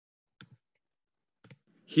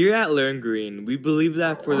Here at Learn Green, we believe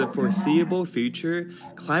that for the foreseeable future,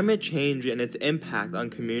 climate change and its impact on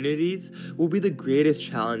communities will be the greatest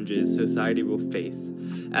challenges society will face.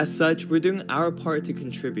 As such, we're doing our part to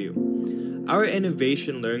contribute. Our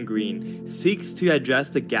innovation Learn Green seeks to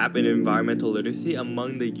address the gap in environmental literacy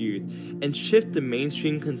among the youth and shift the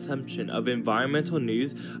mainstream consumption of environmental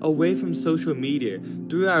news away from social media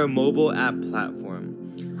through our mobile app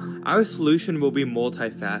platform. Our solution will be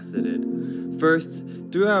multifaceted. First,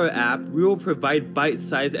 through our app, we will provide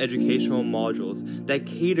bite-sized educational modules that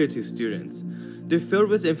cater to students. They're filled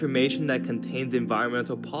with information that contains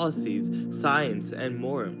environmental policies, science, and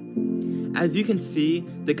more. As you can see,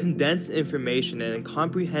 the condensed information and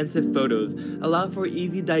comprehensive photos allow for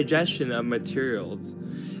easy digestion of materials.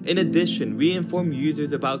 In addition, we inform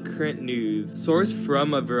users about current news sourced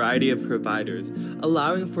from a variety of providers,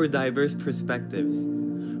 allowing for diverse perspectives.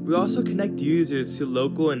 We also connect users to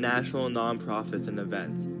local and national nonprofits and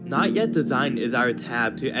events. Not Yet Designed is our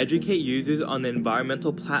tab to educate users on the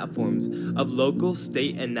environmental platforms of local,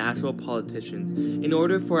 state, and national politicians in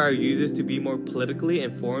order for our users to be more politically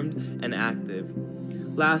informed and active.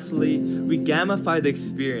 Lastly, we gamify the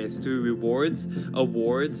experience through rewards,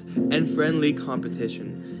 awards, and friendly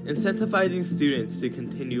competition, incentivizing students to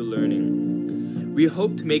continue learning. We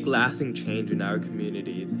hope to make lasting change in our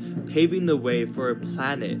communities, paving the way for a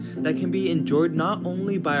planet that can be enjoyed not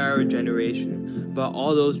only by our generation, but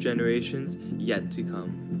all those generations yet to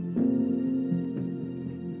come.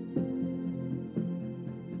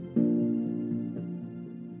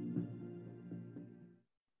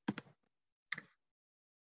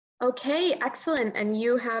 Okay, excellent. And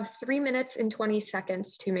you have 3 minutes and 20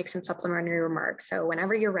 seconds to make some supplementary remarks. So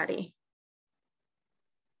whenever you're ready.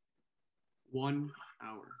 1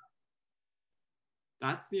 hour.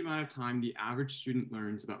 That's the amount of time the average student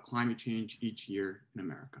learns about climate change each year in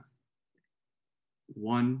America.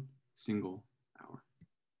 1 single hour.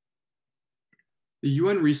 The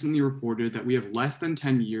UN recently reported that we have less than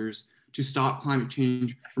 10 years to stop climate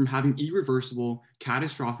change from having irreversible,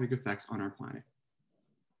 catastrophic effects on our planet.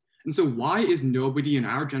 And so why is nobody in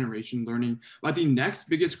our generation learning about the next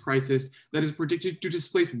biggest crisis that is predicted to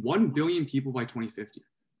displace 1 billion people by 2050?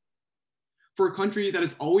 For a country that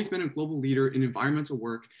has always been a global leader in environmental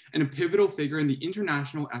work and a pivotal figure in the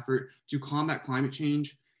international effort to combat climate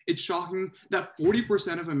change, it's shocking that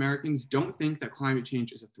 40% of Americans don't think that climate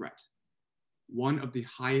change is a threat, one of the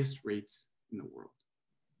highest rates in the world.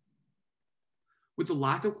 With the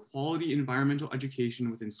lack of quality environmental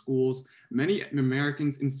education within schools, many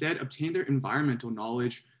Americans instead obtain their environmental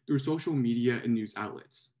knowledge through social media and news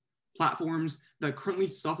outlets, platforms that currently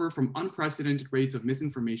suffer from unprecedented rates of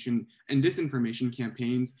misinformation and disinformation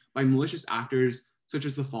campaigns by malicious actors such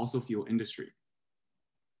as the fossil fuel industry.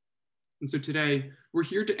 And so today, we're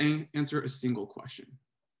here to answer a single question.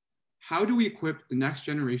 How do we equip the next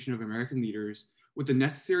generation of American leaders with the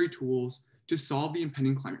necessary tools to solve the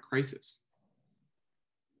impending climate crisis?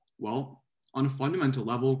 Well, on a fundamental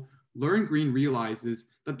level, Learn Green realizes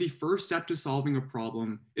that the first step to solving a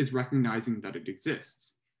problem is recognizing that it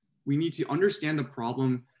exists. We need to understand the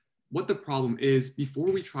problem, what the problem is,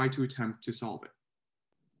 before we try to attempt to solve it.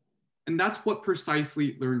 And that's what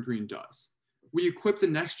precisely Learn Green does. We equip the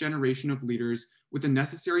next generation of leaders with the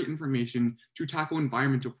necessary information to tackle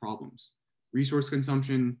environmental problems, resource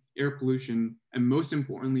consumption, air pollution, and most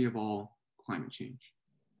importantly of all, climate change.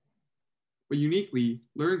 But uniquely,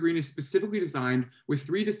 Learn Green is specifically designed with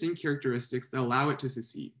 3 distinct characteristics that allow it to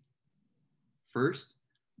succeed. First,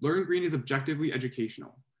 Learn Green is objectively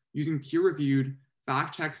educational, using peer-reviewed,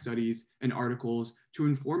 fact-checked studies and articles to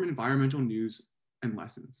inform environmental news and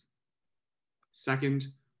lessons. Second,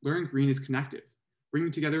 Learn Green is connective,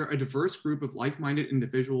 bringing together a diverse group of like-minded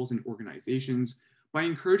individuals and organizations by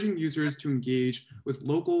encouraging users to engage with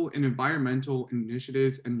local and environmental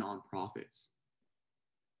initiatives and nonprofits.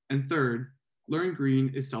 And third, Learn Green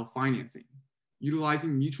is self-financing,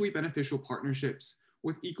 utilizing mutually beneficial partnerships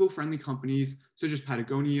with eco-friendly companies such as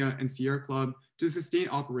Patagonia and Sierra Club to sustain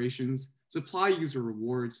operations, supply user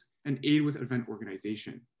rewards, and aid with event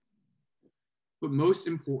organization. But most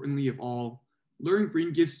importantly of all, Learn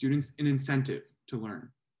Green gives students an incentive to learn.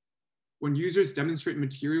 When users demonstrate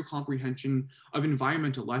material comprehension of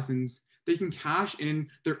environmental lessons, they can cash in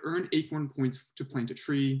their earned Acorn points to plant a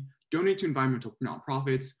tree, donate to environmental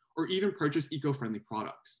nonprofits, or even purchase eco-friendly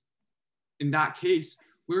products. In that case,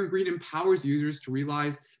 Learn Green empowers users to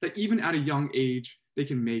realize that even at a young age, they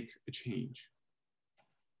can make a change.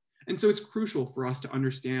 And so it's crucial for us to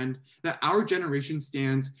understand that our generation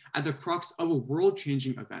stands at the crux of a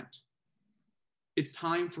world-changing event. It's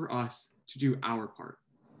time for us to do our part.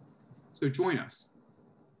 So join us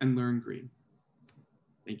and Learn Green.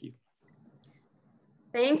 Thank you.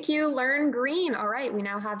 Thank you, Learn Green. All right, we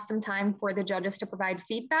now have some time for the judges to provide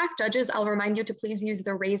feedback. Judges, I'll remind you to please use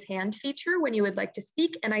the raise hand feature when you would like to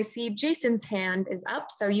speak. And I see Jason's hand is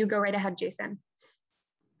up, so you go right ahead, Jason.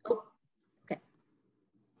 Oh, okay.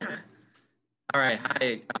 All right,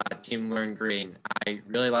 hi, Team Learn Green. I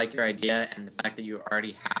really like your idea, and the fact that you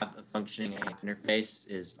already have a functioning interface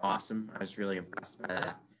is awesome. I was really impressed by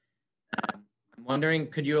that. I'm wondering,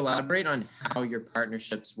 could you elaborate on how your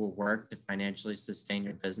partnerships will work to financially sustain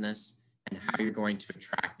your business and how you're going to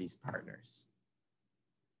attract these partners?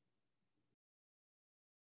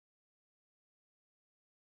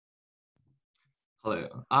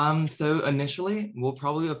 Hello. So initially, we'll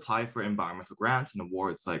probably apply for environmental grants and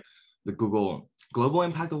awards like the Google Global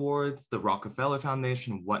Impact Awards, the Rockefeller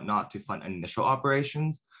Foundation, and whatnot to fund initial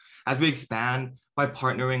operations. As we expand by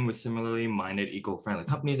partnering with similarly minded eco-friendly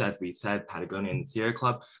companies, as we said, Patagonia and Sierra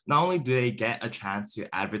Club, not only do they get a chance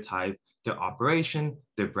to advertise their operation,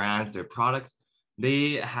 their brands, their products,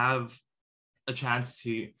 they have a chance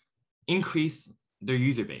to increase their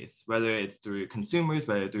user base, whether it's through consumers,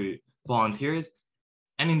 whether through volunteers,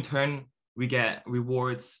 and in turn, we get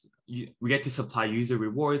rewards. We get to supply user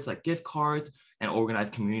rewards like gift cards and organize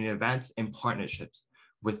community events in partnerships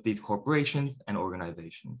with these corporations and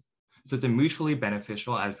organizations. So it's a mutually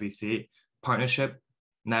beneficial, as we see, partnership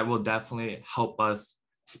that will definitely help us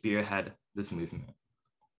spearhead this movement.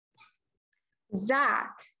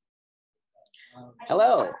 Zach.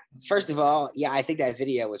 Hello. First of all, yeah, I think that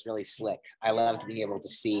video was really slick. I loved being able to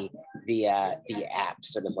see the app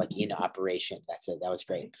sort of like in operation. That was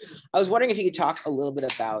great. I was wondering if you could talk a little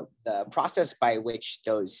bit about the process by which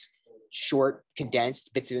those short,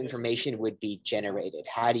 condensed bits of information would be generated.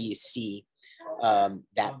 How do you see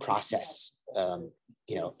that process?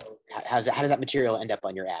 You know, how does that material end up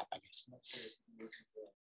on your app, I guess?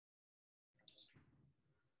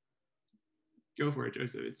 Go for it,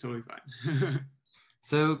 Joseph. It's totally fine.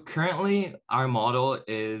 So currently, our model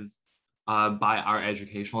is by our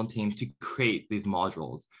educational team to create these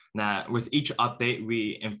modules. That with each update,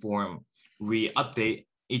 we update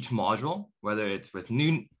each module, whether it's with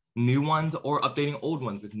new ones or updating old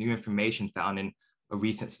ones with new information found in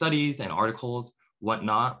recent studies and articles,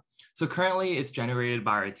 whatnot. So currently, it's generated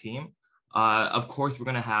by our team. Of course, we're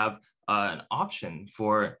going to have an option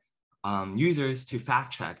for users to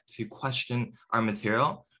fact check, to question our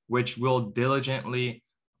material, which we'll diligently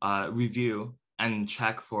review and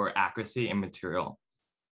check for accuracy and material.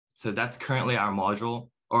 So that's currently our module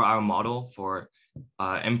or our model for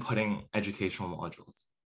inputting educational modules.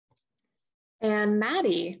 And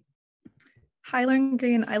Maddie. Hi, Learn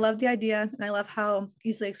Green. I love the idea and I love how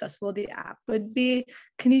easily accessible the app would be.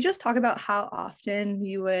 Can you just talk about how often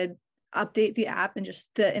you would update the app and just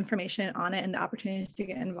the information on it and the opportunities to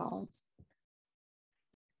get involved?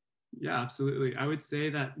 Yeah, absolutely. I would say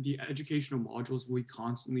that the educational modules will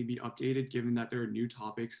constantly be updated, given that there are new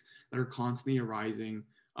topics that are constantly arising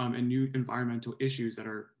and new environmental issues that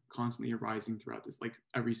are constantly arising throughout this, like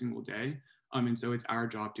every single day. And so it's our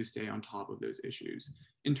job to stay on top of those issues.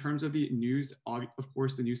 In terms of the news, of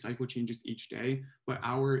course, the news cycle changes each day, but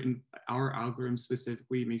our algorithm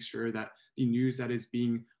specifically makes sure that the news that is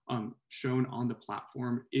being shown on the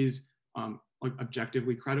platform is like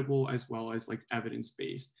objectively credible as well as like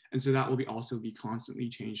evidence-based. And so that will also be constantly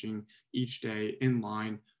changing each day in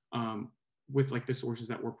line with like the sources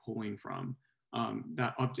that we're pulling from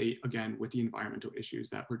that update again with the environmental issues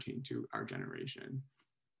that pertain to our generation.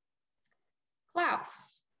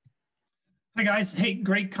 Klaus. Hi guys, hey,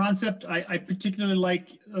 great concept. I particularly like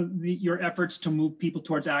your efforts to move people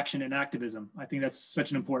towards action and activism. I think that's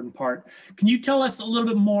such an important part. Can you tell us a little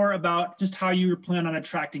bit more about just how you plan on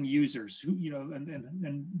attracting users, who, you know,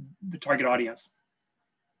 and the target audience?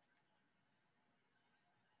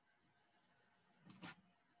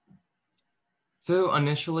 So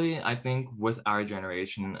initially, I think with our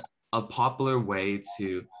generation, a popular way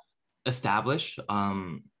to establish,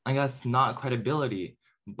 I guess, not credibility,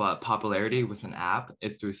 but popularity with an app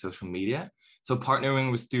is through social media. So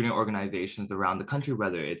partnering with student organizations around the country,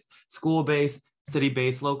 whether it's school-based,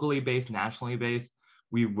 city-based, locally based, nationally based,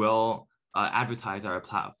 we will advertise our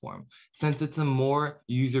platform. Since it's a more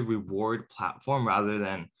user reward platform rather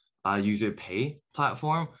than a user pay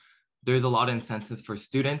platform, there's a lot of incentives for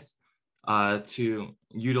students to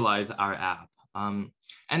utilize our app.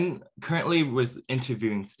 And currently with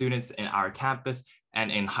interviewing students in our campus and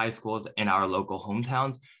in high schools in our local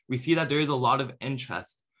hometowns, we see that there is a lot of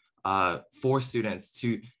interest for students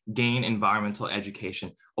to gain environmental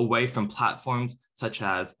education away from platforms such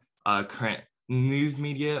as current news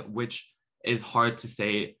media, which is hard to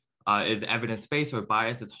say is evidence-based or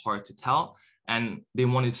biased, it's hard to tell. and they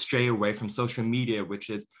want to stray away from social media, which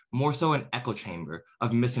is more so an echo chamber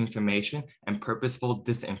of misinformation and purposeful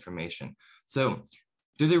disinformation. So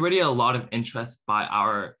there's already a lot of interest by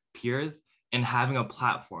our peers in having a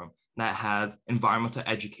platform that has environmental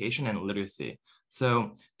education and literacy. So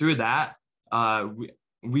through that,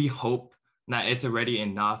 we hope that it's already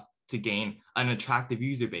enough to gain an attractive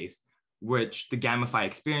user base, which the gamified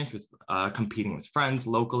experience with competing with friends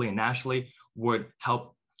locally and nationally would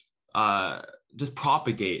help just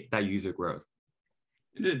propagate that user growth.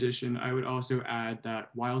 In addition, I would also add that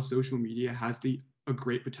while social media has a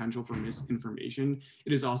great potential for misinformation,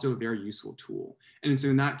 it is also a very useful tool. And so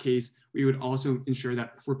in that case, we would also ensure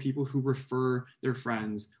that for people who refer their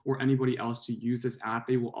friends or anybody else to use this app,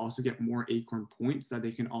 they will also get more Acorn points that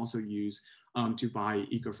they can also use to buy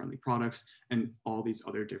eco-friendly products and all these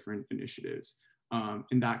other different initiatives.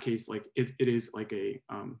 In that case, like it is like a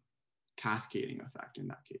cascading effect in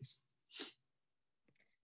that case.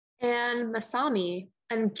 And Masami,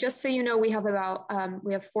 and just so you know, we have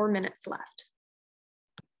 4 minutes left.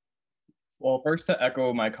 Well, first to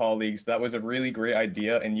echo my colleagues, that was a really great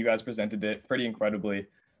idea and you guys presented it pretty incredibly.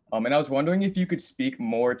 And I was wondering if you could speak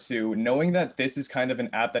more to knowing that this is kind of an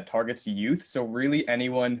app that targets youth. So really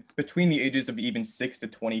anyone between the ages of even 6 to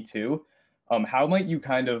 22, how might you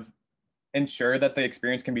kind of ensure that the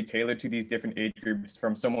experience can be tailored to these different age groups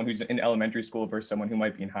from someone who's in elementary school versus someone who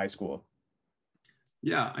might be in high school?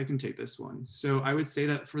 Yeah, I can take this one. So I would say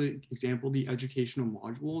that, for example, the educational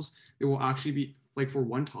modules, there will actually be, like for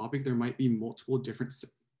one topic, there might be multiple different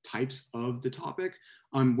types of the topic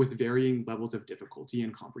with varying levels of difficulty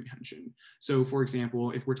and comprehension. So for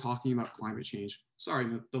example, if we're talking about climate change, sorry,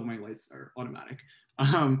 though my lights are automatic.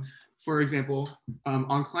 For example,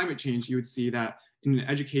 on climate change, you would see that in an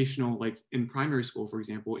educational, like in primary school, for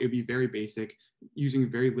example, it would be very basic, using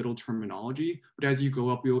very little terminology. But as you go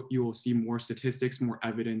up, you will see more statistics, more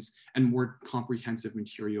evidence, and more comprehensive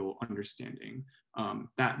material understanding.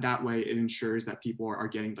 That way, it ensures that people are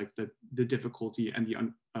getting like the difficulty and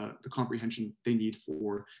the comprehension they need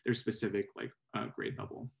for their specific grade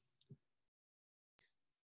level.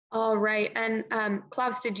 All right, and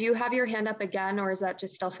Klaus, did you have your hand up again, or is that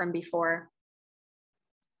just still from before?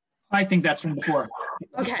 I think that's from before.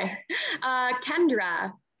 Okay,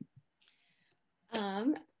 Kendra.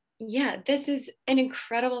 Yeah, this is an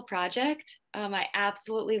incredible project. I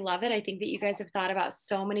absolutely love it. I think that you guys have thought about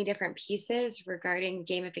so many different pieces regarding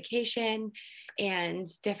gamification and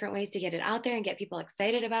different ways to get it out there and get people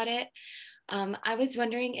excited about it. I was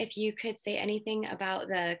wondering if you could say anything about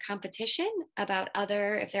the competition, about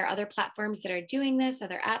if there are other platforms that are doing this,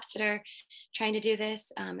 other apps that are trying to do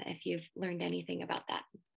this, if you've learned anything about that.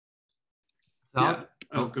 Yeah.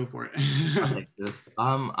 Oh, go for it. I'll take this.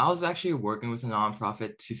 I was actually working with a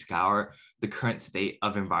nonprofit to scour the current state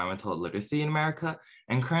of environmental literacy in America.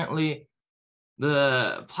 And currently,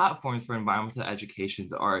 the platforms for environmental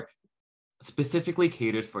educations are specifically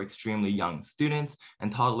catered for extremely young students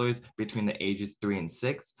and toddlers between the ages 3 and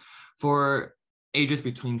 6. For ages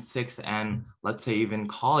between 6 and, let's say, even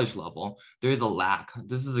college level, there is a lack.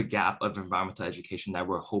 This is a gap of environmental education that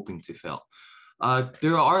we're hoping to fill.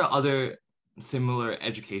 There are other similar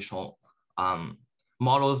educational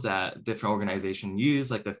models that different organizations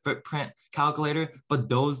use, like the footprint calculator, but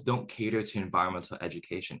those don't cater to environmental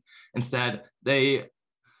education. Instead, they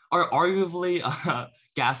are arguably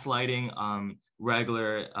gaslighting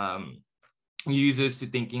regular users to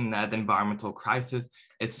thinking that the environmental crisis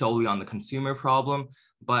is solely on the consumer problem,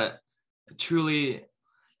 but truly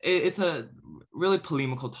it's a really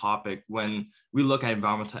polemical topic when we look at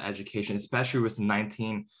environmental education, especially with the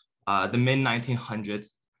mid-1900s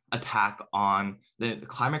attack on the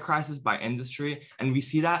climate crisis by industry. And we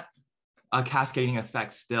see that cascading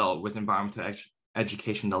effect still with environmental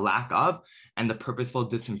education, the lack of, and the purposeful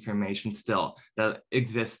disinformation still that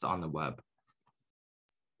exists on the web.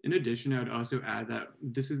 In addition, I would also add that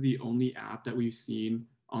this is the only app that we've seen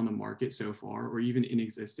on the market so far, or even in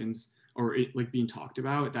existence, or being talked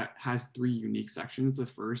about, that has 3 unique sections. The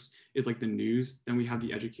first is like the news, then we have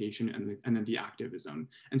the education, and then the activism.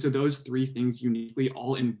 And so those 3 things uniquely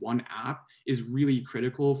all in one app is really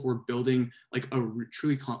critical for building like a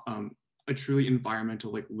truly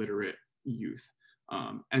environmental literate youth.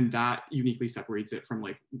 And that uniquely separates it from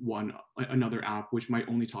another app which might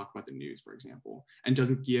only talk about the news, for example, and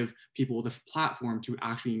doesn't give people the platform to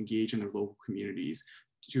actually engage in their local communities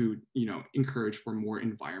to encourage for more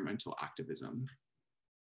environmental activism.